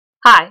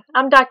Hi,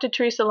 I'm Dr.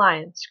 Teresa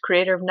Lyons,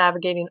 creator of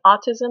Navigating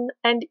Autism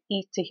and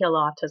Eat to Heal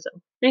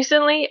Autism.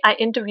 Recently, I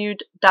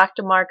interviewed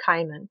Dr. Mark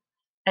Hyman,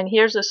 and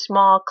here's a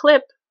small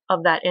clip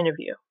of that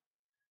interview.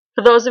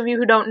 For those of you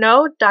who don't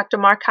know, Dr.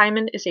 Mark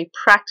Hyman is a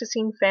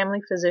practicing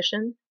family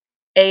physician,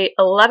 a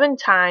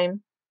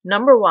 11-time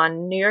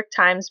 #1 New York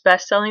Times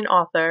bestselling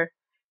author,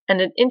 and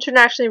an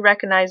internationally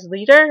recognized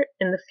leader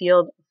in the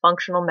field of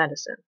functional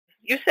medicine.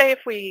 You say if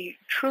we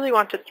truly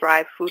want to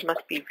thrive, food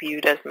must be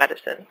viewed as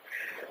medicine.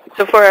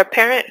 So for a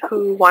parent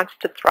who wants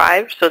to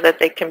thrive so that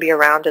they can be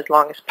around as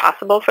long as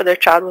possible for their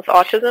child with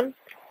autism,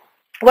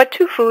 what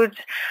two foods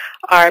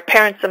are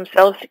parents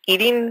themselves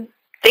eating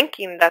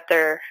thinking that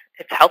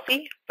it's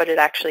healthy, but it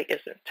actually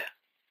isn't?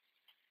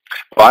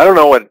 Well, I don't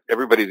know what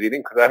everybody's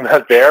eating because I'm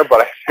not there,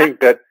 but I think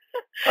that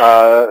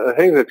the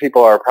things that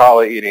people are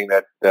probably eating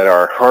that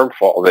are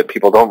harmful that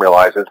people don't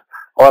realize is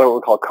a lot of what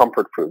we call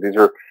comfort food. These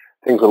are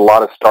things with a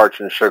lot of starch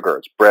and sugar.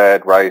 It's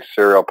bread, rice,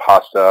 cereal,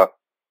 pasta,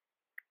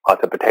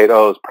 lots of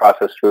potatoes,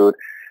 processed food.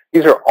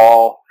 These are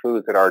all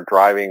foods that are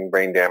driving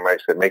brain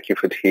damage, that make you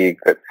fatigued,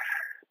 that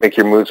make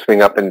your mood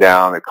swing up and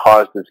down, that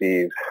cause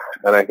disease.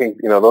 And I think,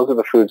 those are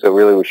the foods that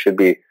really we should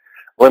be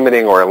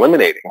limiting or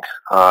eliminating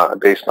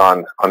based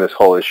on this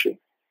whole issue.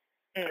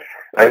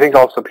 I think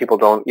also people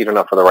don't eat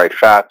enough of the right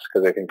fats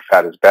because they think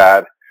fat is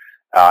bad.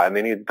 And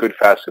they need good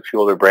fats to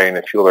fuel their brain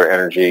and fuel their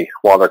energy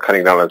while they're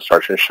cutting down on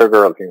starch and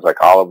sugar, things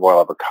like olive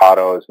oil,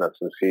 avocados, nuts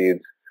and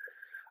seeds,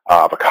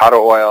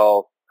 avocado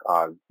oil,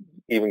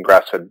 even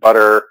grass-fed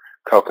butter,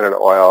 coconut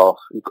oil,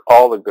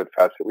 all the good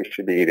fats that we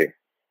should be eating.